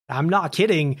I'm not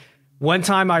kidding. One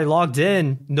time I logged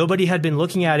in, nobody had been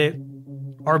looking at it.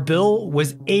 Our bill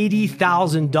was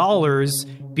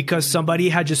 $80,000 because somebody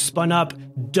had just spun up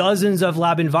dozens of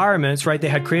lab environments, right? They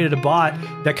had created a bot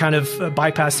that kind of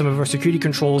bypassed some of our security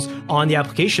controls on the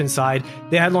application side.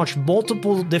 They had launched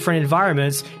multiple different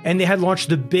environments, and they had launched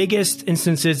the biggest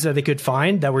instances that they could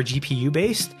find that were GPU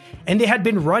based. And they had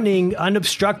been running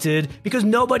unobstructed because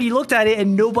nobody looked at it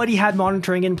and nobody had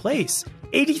monitoring in place.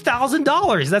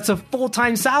 $80,000. That's a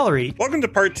full-time salary. Welcome to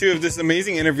part 2 of this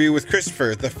amazing interview with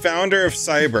Christopher, the founder of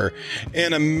Cyber,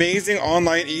 an amazing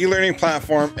online e-learning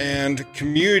platform and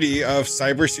community of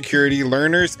cybersecurity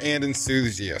learners and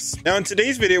enthusiasts. Now, in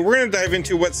today's video, we're going to dive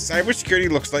into what cybersecurity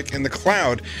looks like in the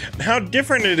cloud and how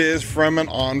different it is from an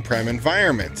on-prem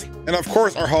environment. And of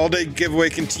course, our holiday giveaway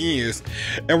continues,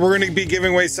 and we're going to be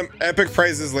giving away some epic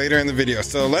prizes later in the video.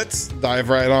 So let's dive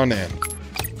right on in.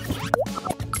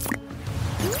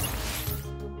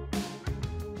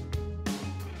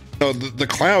 So the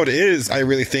cloud is, I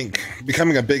really think,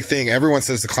 becoming a big thing. Everyone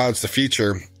says the cloud's the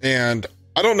future, and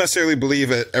I don't necessarily believe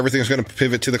that everything's going to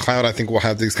pivot to the cloud. I think we'll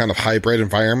have these kind of hybrid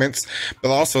environments, but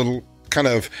also kind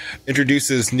of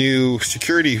introduces new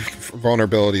security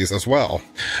vulnerabilities as well.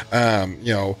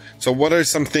 So what are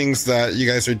some things that you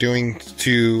guys are doing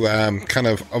to kind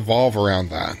of evolve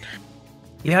around that?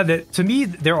 Yeah, to me,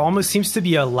 there almost seems to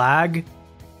be a lag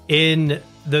in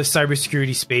the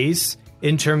cybersecurity space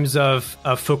in terms of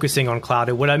focusing on cloud.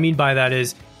 And what I mean by that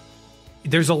is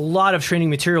there's a lot of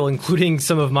training material, including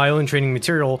some of my own training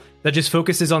material, that just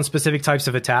focuses on specific types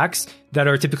of attacks that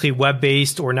are typically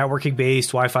web-based or networking-based,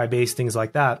 Wi-Fi-based, things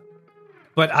like that.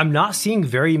 But I'm not seeing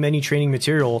very many training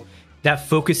material that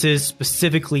focuses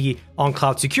specifically on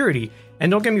cloud security. And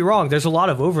don't get me wrong, there's a lot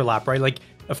of overlap, right? Like,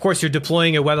 of course, you're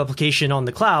deploying a web application on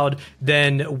the cloud,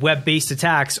 then web-based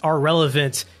attacks are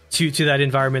relevant to that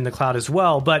environment in the cloud as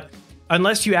well. But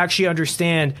unless you actually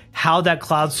understand how that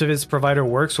cloud service provider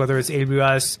works, whether it's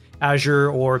AWS,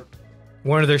 Azure, or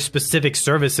one of their specific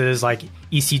services like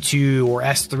EC2 or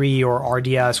S3 or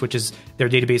RDS, which is their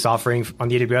database offering on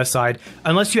the AWS side,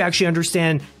 unless you actually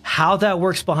understand how that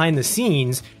works behind the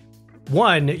scenes,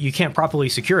 one, you can't properly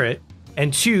secure it.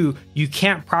 And two, you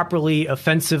can't properly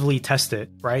offensively test it,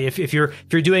 right? If you're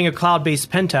doing a cloud-based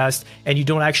pen test and you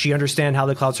don't actually understand how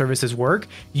the cloud services work,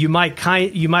 you might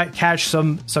catch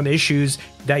some issues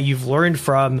that you've learned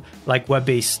from like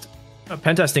web-based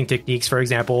pen testing techniques, for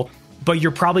example, but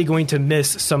you're probably going to miss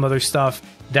some other stuff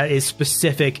that is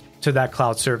specific to that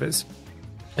cloud service.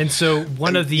 And so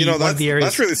one of the areas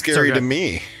that's really scary to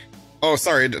me. Oh,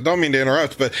 sorry, don't mean to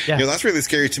interrupt, but yeah. That's really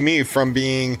scary to me from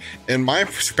being, in my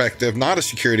perspective, not a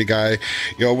security guy.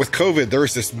 With COVID, there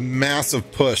was this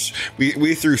massive push.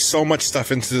 We threw so much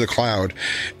stuff into the cloud,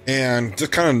 and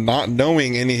just kind of not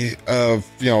knowing any of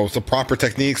the proper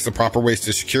techniques, the proper ways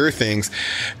to secure things.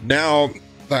 Now,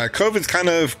 COVID's kind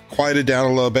of quieted down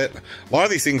a little bit. A lot of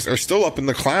these things are still up in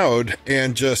the cloud,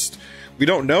 and just we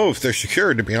don't know if they're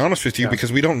secure, to be honest with you,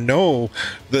 because we don't know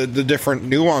the different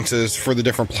nuances for the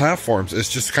different platforms. It's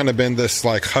just kind of been this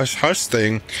like hush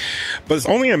thing, but it's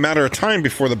only a matter of time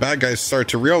before the bad guys start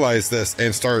to realize this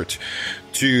and start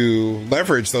to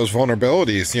leverage those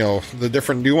vulnerabilities, the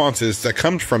different nuances that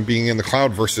come from being in the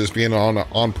cloud versus being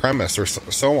on premise or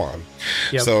so on.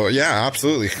 Yep. So yeah,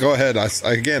 absolutely. Go ahead.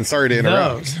 Again, sorry to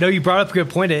interrupt. No, you brought up a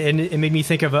good point, and it made me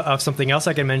think of something else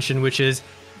I can mention, which is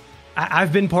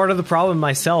I've been part of the problem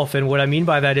myself. And what I mean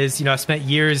by that is, I spent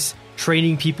years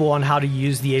training people on how to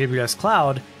use the AWS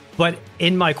cloud. But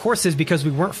in my courses, because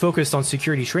we weren't focused on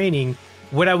security training,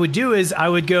 what I would do is I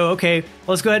would go, okay,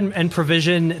 let's go ahead and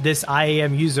provision this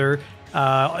IAM user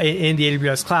in the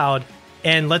AWS cloud.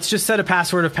 And let's just set a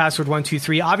password of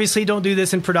password123. Obviously, don't do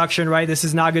this in production, right? This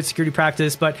is not good security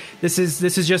practice, but this is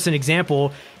just an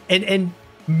example. And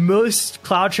most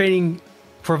cloud training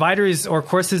providers or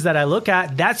courses that I look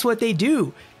at, that's what they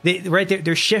do.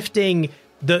 They're shifting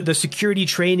the security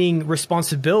training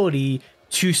responsibility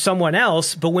to someone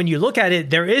else. But when you look at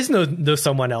it, there is no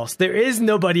someone else. There is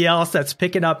nobody else that's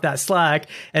picking up that slack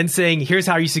and saying, here's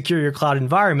how you secure your cloud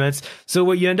environments. So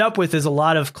what you end up with is a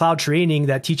lot of cloud training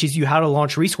that teaches you how to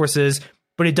launch resources,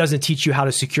 but it doesn't teach you how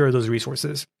to secure those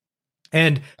resources.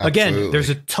 And again, there's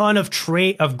a ton of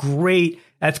great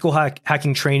ethical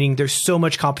hacking training. There's so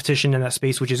much competition in that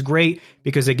space, which is great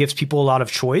because it gives people a lot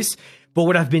of choice. But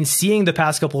what I've been seeing the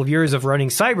past couple of years of running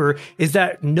cyber is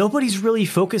that nobody's really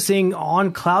focusing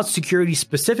on cloud security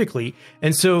specifically.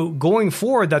 And so going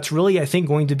forward, that's really, I think,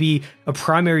 going to be a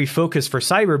primary focus for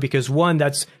cyber because one,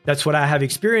 that's what I have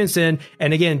experience in.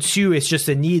 And again, two, it's just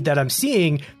a need that I'm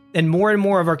seeing. And more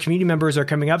of our community members are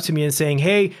coming up to me and saying,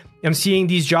 hey, I'm seeing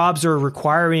these jobs are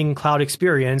requiring cloud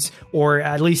experience, or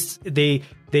at least they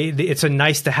it's a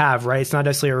nice to have, right? It's not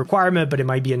necessarily a requirement, but it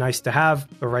might be a nice to have,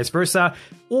 or vice versa.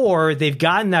 Or they've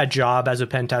gotten that job as a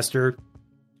pen tester,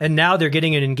 and now they're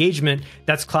getting an engagement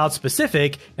that's cloud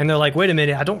specific. And they're like, wait a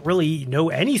minute, I don't really know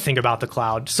anything about the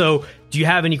cloud. So do you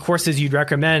have any courses you'd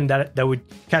recommend that would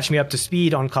catch me up to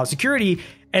speed on cloud security?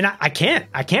 And I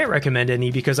can't recommend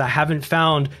any, because I haven't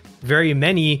found very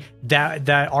many that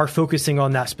are focusing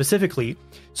on that specifically.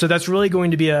 So that's really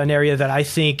going to be an area that I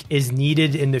think is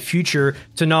needed in the future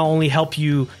to not only help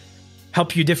you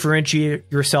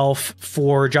differentiate yourself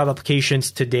for job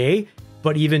applications today,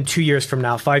 but even 2 years from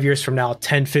now, 5 years from now,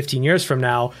 10, 15 years from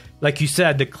now. Like you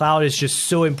said, the cloud is just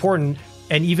so important.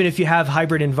 And even if you have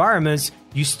hybrid environments,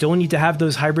 you still need to have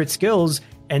those hybrid skills.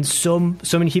 And so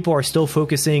many people are still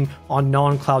focusing on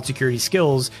non-cloud security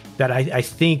skills that I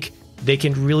think they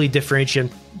can really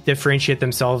differentiate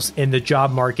themselves in the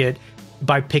job market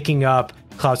by picking up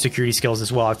cloud security skills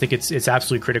as well. I think it's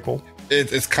absolutely critical.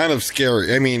 It's kind of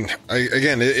scary. I mean,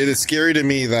 it is scary to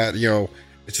me that,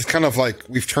 it's just kind of like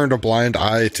we've turned a blind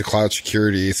eye to cloud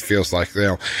security. It feels like,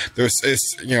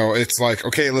 it's like,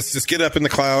 okay, let's just get up in the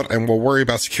cloud and we'll worry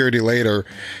about security later.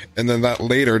 And then that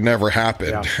later never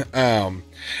happened. Yeah.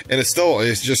 And it's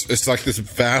like this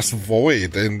vast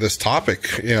void in this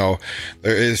topic. There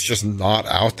is just not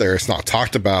out there. It's not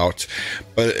talked about,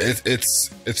 but it's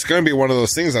going to be one of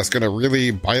those things that's going to really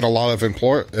bite a lot of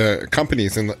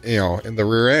companies in the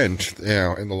rear end,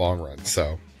 in the long run.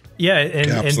 So. Yeah,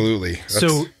 absolutely.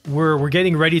 So we're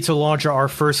getting ready to launch our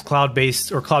first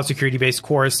cloud-based or cloud security-based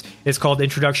course. It's called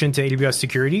Introduction to AWS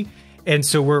Security. And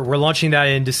so we're launching that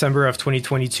in December of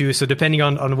 2022. So depending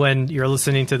on when you're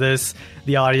listening to this,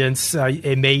 the audience,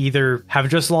 it may either have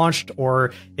just launched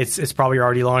or it's probably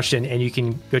already launched, and you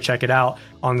can go check it out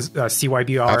on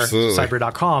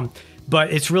cybrcyber.com.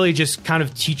 But it's really just kind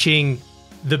of teaching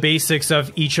the basics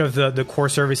of each of the core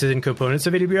services and components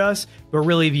of AWS. But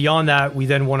really beyond that, we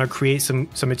then want to create some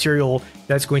material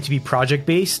that's going to be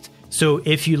project-based. So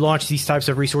if you launch these types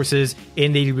of resources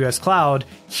in the AWS cloud,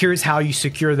 here's how you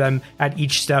secure them at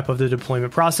each step of the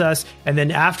deployment process. And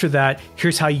then after that,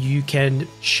 here's how you can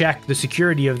check the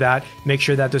security of that, make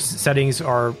sure that the settings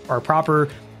are proper.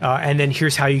 And then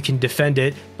here's how you can defend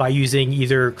it by using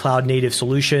either cloud native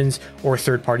solutions or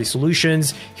third-party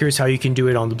solutions. Here's how you can do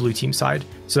it on the blue team side.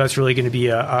 So that's really going to be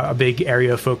a big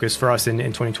area of focus for us in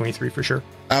 2023 for sure.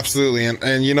 Absolutely.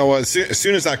 And you know what? As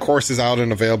soon as that course is out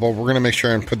and available, we're going to make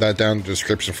sure and put that down in the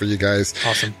description for you guys.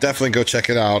 Awesome. Definitely go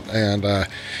check it out. And,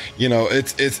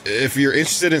 it's if you're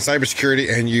interested in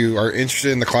cybersecurity and you are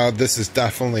interested in the cloud, this is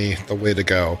definitely the way to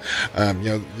go.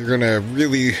 You're going to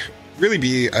really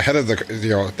be ahead of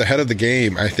the head of the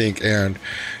game, I think, and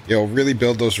really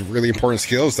build those really important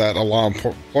skills that a lot of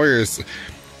employers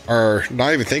are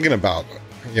not even thinking about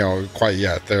quite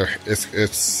yet.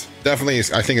 It's definitely,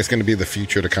 I think it's going to be the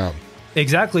future to come.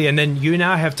 Exactly. And then you and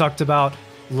I have talked about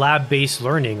lab-based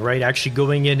learning, right? Actually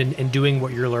going in and doing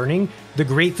what you're learning. The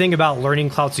great thing about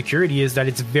learning cloud security is that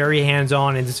it's very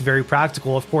hands-on and it's very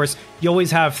practical. Of course, you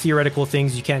always have theoretical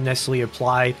things you can't necessarily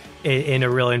apply in a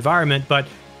real environment, but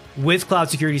with cloud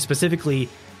security specifically,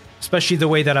 especially the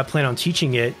way that I plan on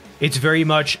teaching it, it's very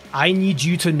much, I need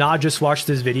you to not just watch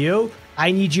this video.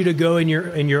 I need you to go in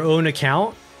your own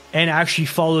account and actually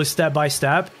follow step by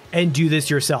step and do this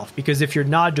yourself. Because if you're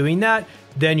not doing that,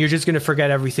 then you're just going to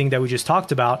forget everything that we just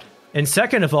talked about. And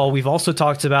second of all, we've also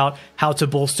talked about how to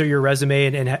bolster your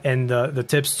resume and the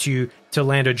tips to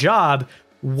land a job.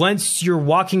 Once you're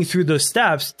walking through those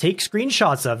steps, take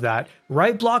screenshots of that,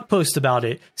 write blog posts about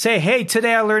it. Say, hey,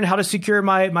 today I learned how to secure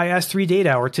my S3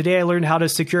 data, or today I learned how to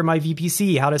secure my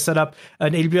VPC, how to set up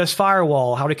an AWS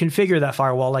firewall, how to configure that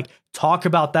firewall. Like, talk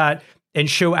about that and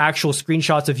show actual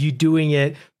screenshots of you doing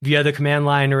it via the command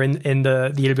line or in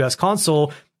the AWS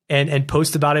console and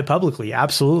post about it publicly.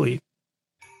 Absolutely.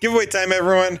 Giveaway time,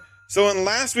 everyone. So in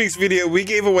last week's video, we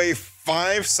gave away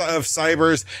 5 of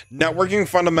Cyber's networking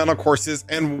fundamental courses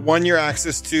and 1-year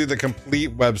access to the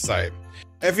complete website.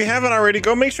 If you haven't already,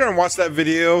 go make sure and watch that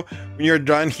video when you're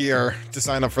done here to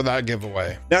sign up for that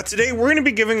giveaway. Now today, we're going to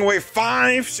be giving away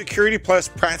 5 Security Plus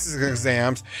practice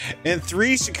exams and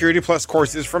 3 Security Plus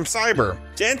courses from Cyber.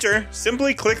 To enter,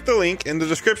 simply click the link in the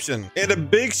description. And a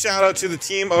big shout out to the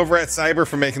team over at Cyber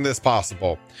for making this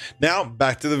possible. Now,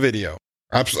 back to the video.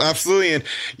 Absolutely. And,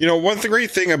 one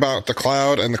great thing about the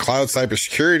cloud and the cloud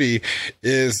cybersecurity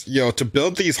is, to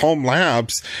build these home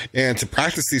labs and to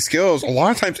practice these skills, a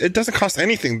lot of times it doesn't cost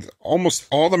anything. Almost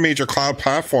all the major cloud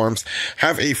platforms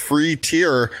have a free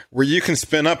tier where you can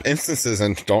spin up instances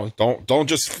and don't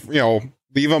just,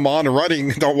 leave them on and running.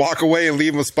 Don't walk away and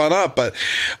leave them spun up. But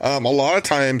a lot of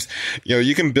times,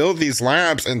 you can build these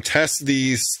labs and test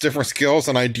these different skills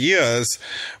and ideas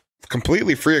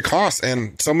completely free of cost.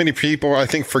 And so many people, I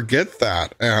think, forget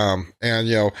that. And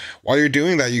while you're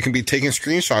doing that, you can be taking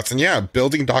screenshots and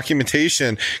building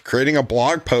documentation, creating a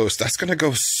blog post. That's going to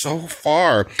go so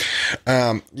far.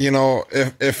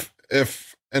 If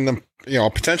a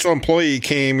potential employee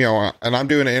came, and I'm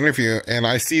doing an interview and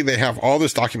I see they have all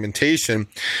this documentation,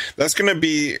 that's going to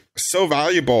be so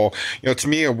valuable. To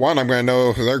me, one, I'm going to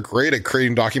know they're great at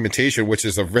creating documentation, which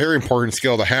is a very important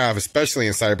skill to have, especially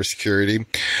in cybersecurity.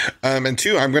 And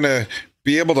two, I'm going to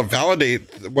be able to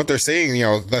validate what they're saying,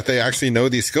 that they actually know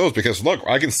these skills, because look,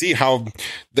 I can see how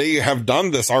they have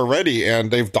done this already and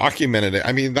they've documented it.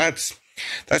 I mean, that's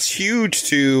huge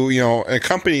to, a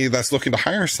company that's looking to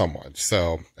hire someone.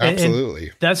 So absolutely.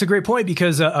 And that's a great point,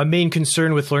 because a main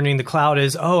concern with learning the cloud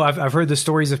is, I've heard the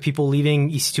stories of people leaving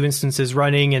EC2 instances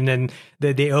running and then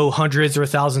they owe hundreds or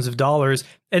thousands of dollars.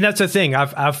 And that's the thing.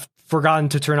 I've forgotten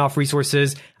to turn off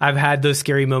resources. I've had those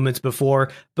scary moments before.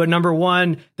 But number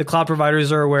one, the cloud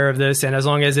providers are aware of this. And as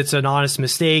long as it's an honest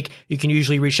mistake, you can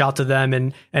usually reach out to them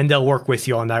and they'll work with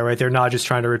you on that, right? They're not just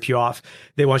trying to rip you off.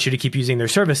 They want you to keep using their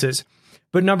services.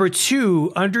 But number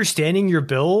two, understanding your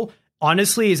bill,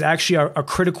 honestly, is actually a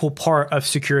critical part of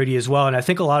security as well. And I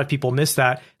think a lot of people miss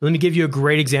that. Let me give you a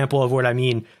great example of what I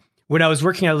mean. When I was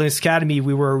working at Linux Academy,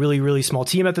 we were a really, really small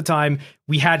team at the time.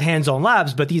 We had hands-on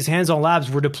labs, but these hands-on labs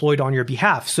were deployed on your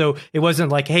behalf. So it wasn't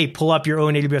like, hey, pull up your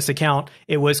own AWS account.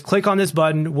 It was click on this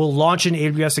button, we'll launch an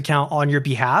AWS account on your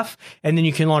behalf, and then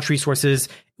you can launch resources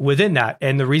within that.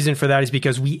 And the reason for that is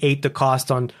because we ate the cost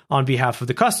on behalf of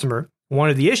the customer. One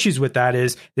of the issues with that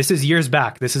is, this is years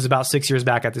back. This is about 6 years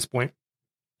back at this point.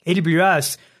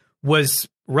 AWS was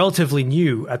relatively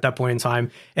new at that point in time.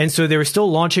 And so they were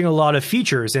still launching a lot of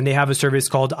features, and they have a service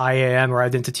called IAM, or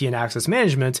Identity and Access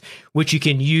Management, which you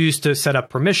can use to set up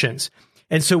permissions.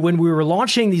 And so when we were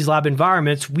launching these lab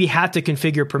environments, we had to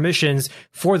configure permissions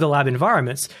for the lab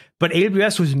environments. But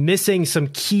AWS was missing some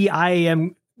key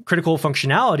IAM critical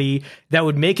functionality that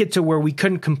would make it to where we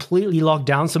couldn't completely lock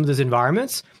down some of those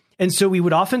environments. And so we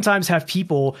would oftentimes have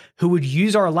people who would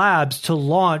use our labs to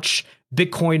launch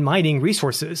Bitcoin mining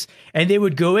resources. And they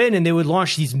would go in and they would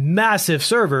launch these massive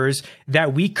servers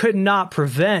that we could not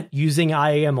prevent using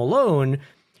IAM alone.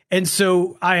 And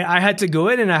so I had to go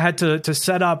in and I had to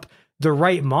set up the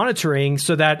right monitoring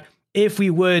so that if we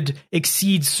would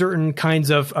exceed certain kinds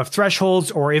of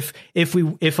thresholds, or if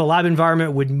a lab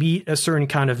environment would meet a certain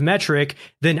kind of metric,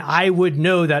 then I would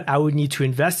know that I would need to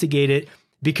investigate it.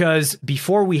 Because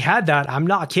before we had that, I'm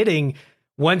not kidding,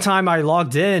 one time I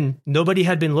logged in, nobody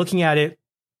had been looking at it.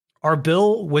 Our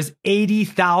bill was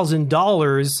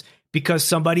 $80,000 because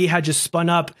somebody had just spun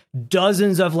up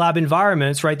dozens of lab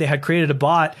environments, right? They had created a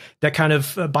bot that kind of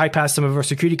bypassed some of our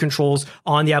security controls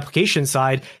on the application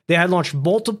side. They had launched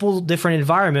multiple different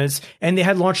environments, and they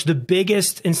had launched the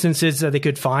biggest instances that they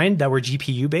could find that were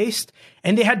GPU based.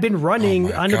 And they had been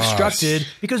running unobstructed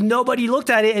because nobody looked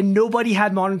at it and nobody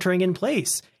had monitoring in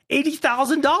place.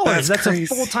 $80,000. That's a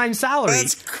full-time salary.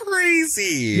 That's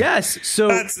crazy. Yes. So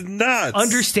that's nuts.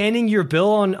 Understanding your bill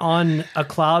on a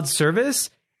cloud service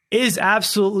is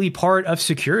absolutely part of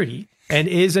security, and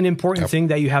is an important thing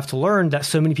that you have to learn that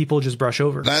so many people just brush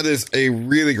over. That is a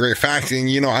really great fact.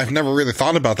 And, I've never really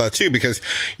thought about that too, because,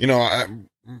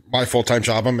 my full-time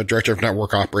job, I'm a director of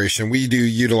network operation. We do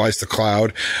utilize the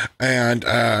cloud. And,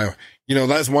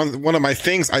 that's one of my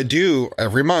things I do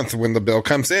every month when the bill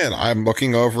comes in. I'm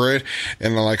looking over it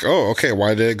and I'm like, oh, okay,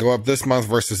 why did it go up this month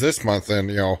versus this month? And,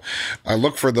 I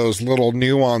look for those little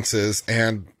nuances,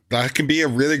 and that can be a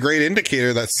really great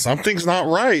indicator that something's not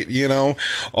right.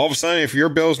 All of a sudden, if your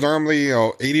bill's normally,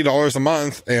 $80 a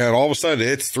month, and all of a sudden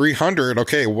it's $300,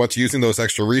 okay, what's using those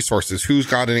extra resources? Who's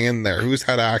got it in there? Who's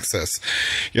had access?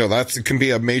 That can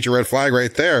be a major red flag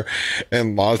right there.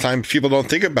 And a lot of times people don't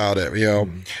think about it.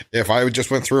 If I just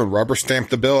went through and rubber stamped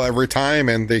the bill every time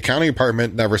and the accounting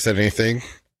department never said anything,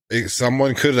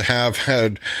 someone could have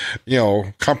had,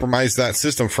 compromised that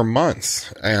system for months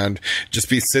and just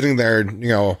be sitting there,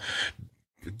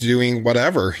 doing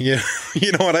whatever, you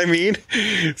know what I mean?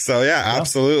 So yeah,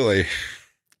 absolutely.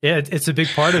 Yeah, it's a big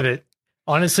part of it.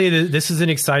 Honestly, this is an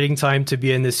exciting time to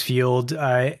be in this field.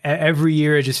 Every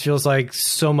year, it just feels like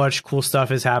so much cool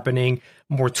stuff is happening.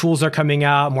 More tools are coming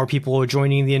out, more people are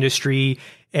joining the industry.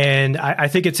 And I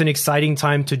think it's an exciting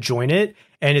time to join it.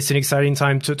 And it's an exciting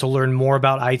time to learn more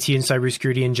about IT and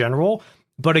cybersecurity in general.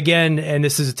 But again, and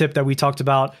this is a tip that we talked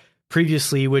about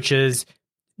previously, which is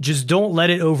just don't let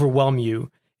it overwhelm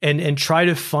you, and try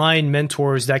to find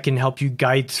mentors that can help you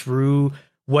guide through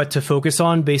what to focus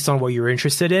on based on what you're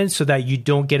interested in, so that you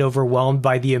don't get overwhelmed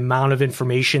by the amount of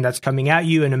information that's coming at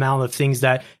you and amount of things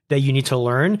that you need to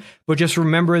learn. But just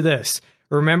remember this.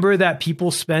 Remember that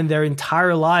people spend their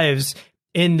entire lives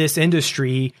in this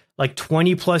industry, like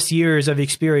 20 plus years of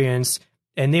experience,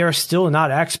 and they are still not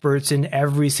experts in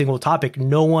every single topic.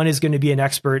 No one is going to be an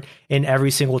expert in every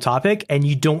single topic, and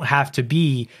you don't have to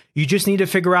be. You just need to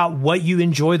figure out what you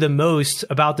enjoy the most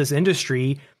about this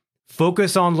industry,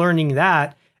 focus on learning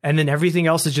that, and then everything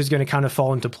else is just going to kind of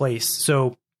fall into place.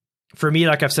 So for me,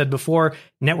 like I've said before,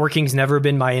 networking's never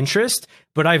been my interest,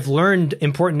 but I've learned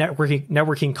important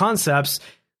networking concepts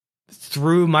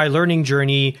through my learning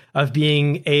journey of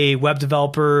being a web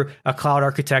developer, a cloud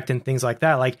architect, and things like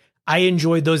that. Like, I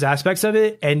enjoyed those aspects of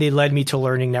it, and they led me to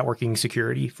learning networking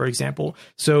security, for example.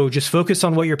 So just focus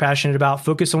on what you're passionate about,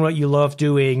 focus on what you love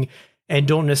doing, and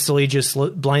don't necessarily just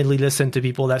blindly listen to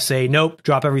people that say, nope,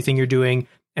 drop everything you're doing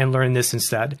and learn this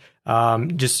instead.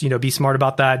 Just, be smart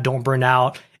about that. Don't burn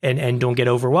out and don't get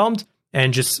overwhelmed.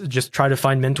 And just try to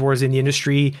find mentors in the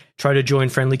industry, try to join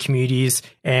friendly communities,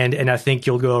 and I think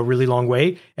you'll go a really long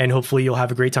way, and hopefully you'll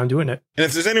have a great time doing it. And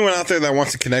if there's anyone out there that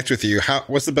wants to connect with you,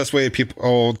 what's the best way of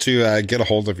people to get a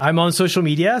hold of you? I'm on social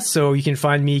media, so you can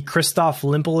find me Christophe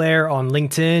Limpelaere on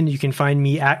LinkedIn. You can find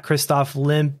me at Christophe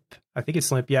Limp. I think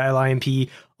it's Limp, yeah, LIMP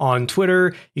on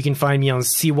Twitter. You can find me on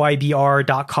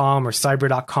cybr.com or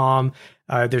cyber.com.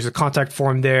 There's a contact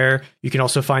form there. You can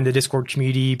also find the Discord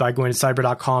community by going to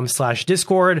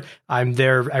cyber.com/Discord. I'm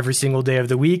there every single day of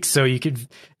the week. So you could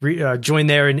join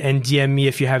there and DM me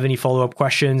if you have any follow-up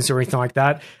questions or anything like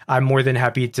that. I'm more than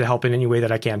happy to help in any way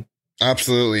that I can.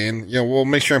 Absolutely. And, we'll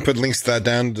make sure and put links to that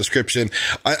down in the description.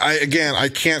 I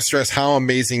can't stress how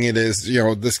amazing it is,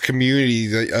 this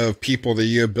community of people that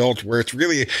you have built, where it's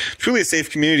really, truly a safe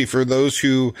community for those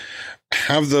who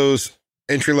have those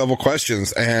entry-level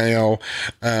questions. And,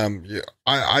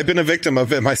 I've been a victim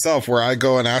of it myself, where I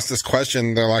go and ask this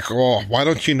question. They're like, well, why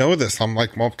don't you know this? I'm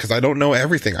like, well, because I don't know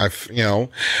everything. Like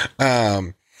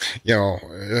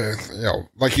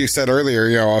you said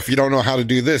earlier, if you don't know how to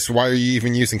do this, why are you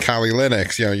even using Kali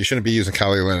Linux? You shouldn't be using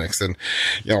Kali Linux. And,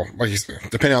 like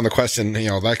depending on the question,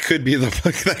 that could be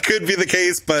the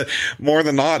case, but more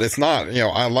than not, it's not.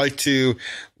 I like to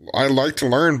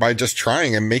learn by just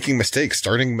trying and making mistakes,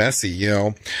 starting messy.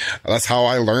 That's how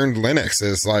I learned Linux,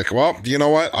 is like, well, you know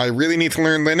what? I really need to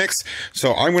learn Linux.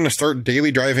 So I'm going to start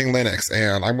daily driving Linux,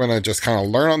 and I'm going to just kind of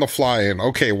learn on the fly. And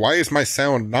okay, why is my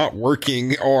sound not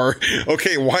working? Or,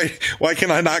 okay, why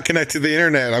can I not connect to the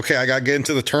internet? Okay, I got to get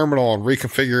into the terminal and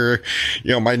reconfigure,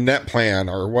 my net plan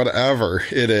or whatever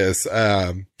it is.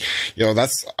 I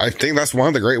think that's one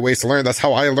of the great ways to learn. That's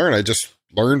how I learn. I just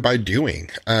learn by doing.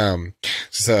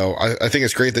 So I think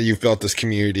it's great that you've built this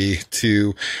community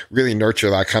to really nurture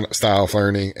that kind of style of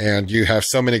learning, and you have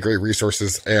so many great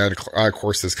resources and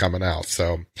courses coming out.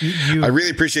 So I really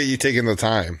appreciate you taking the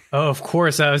time. Oh, of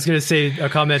course. I was going to say a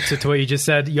comment to what you just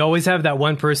said. You always have that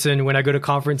one person when I go to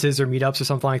conferences or meetups or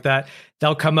something like that,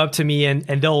 they'll come up to me and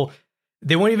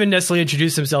they won't even necessarily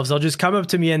introduce themselves. They'll just come up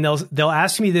to me and they'll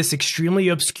ask me this extremely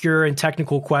obscure and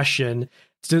technical question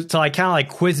to like kind of like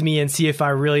quiz me and see if I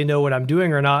really know what I'm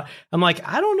doing or not. I'm like,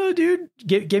 I don't know, dude.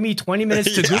 Give me 20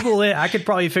 minutes to Google it. I could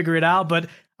probably figure it out, but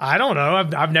I don't know.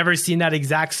 I've never seen that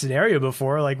exact scenario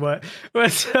before. Like what?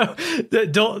 So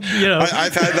don't,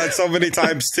 I've had that so many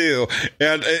times too.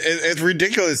 And it's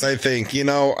ridiculous. I think,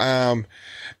 anyone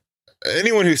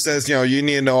who says, you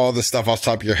need to know all this stuff off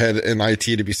the top of your head in IT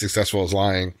to be successful is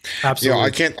lying.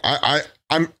 Absolutely.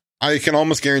 I can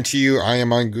almost guarantee you I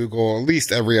am on Google at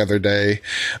least every other day,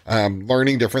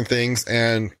 learning different things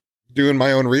and doing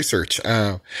my own research.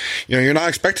 You're not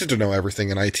expected to know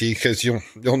everything in IT, because you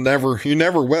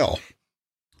never will.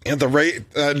 At the rate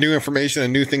new information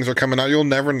and new things are coming out, you'll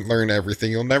never learn everything.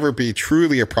 You'll never be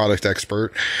truly a product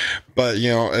expert. But,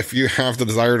 if you have the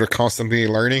desire to constantly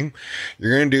learning,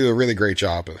 you're going to do a really great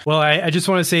job. Well, I just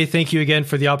want to say thank you again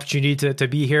for the opportunity to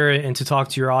be here and to talk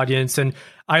to your audience. And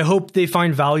I hope they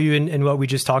find value in what we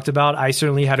just talked about. I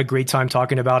certainly had a great time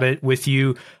talking about it with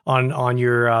you on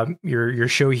your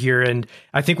show here. And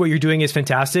I think what you're doing is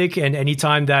fantastic. And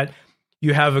anytime that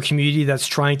you have a community that's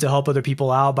trying to help other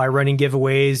people out by running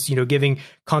giveaways, giving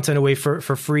content away for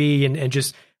free and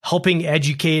just helping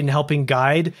educate and helping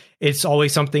guide, it's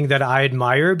always something that I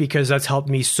admire, because that's helped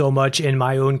me so much in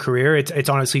my own career. It's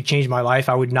honestly changed my life.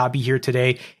 I would not be here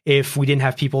today if we didn't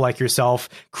have people like yourself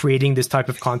creating this type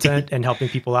of content and helping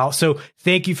people out. So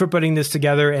thank you for putting this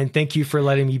together, and thank you for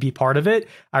letting me be part of it.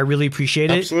 I really appreciate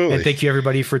it. Absolutely. And thank you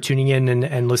everybody for tuning in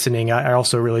and listening. I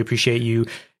also really appreciate you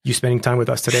spending time with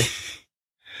us today.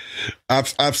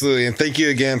 Absolutely. And thank you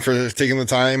again for taking the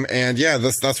time. And yeah,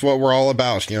 that's what we're all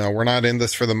about. You know, we're not in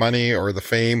this for the money or the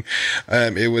fame.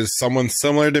 It was someone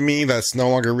similar to me that's no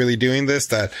longer really doing this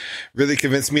that really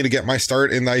convinced me to get my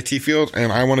start in the IT field.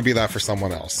 And I want to be that for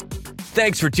someone else.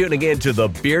 Thanks for tuning in to the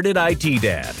Bearded IT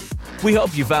Dad. We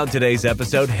hope you found today's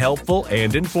episode helpful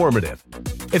and informative.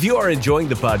 If you are enjoying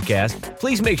the podcast,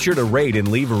 please make sure to rate and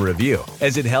leave a review,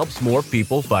 as it helps more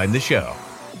people find the show.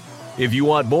 If you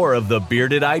want more of the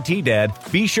Bearded IT Dad,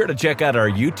 be sure to check out our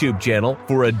YouTube channel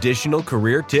for additional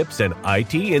career tips and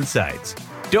IT insights.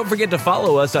 Don't forget to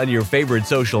follow us on your favorite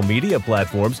social media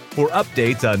platforms for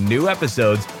updates on new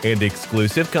episodes and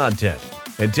exclusive content.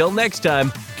 Until next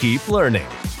time, keep learning.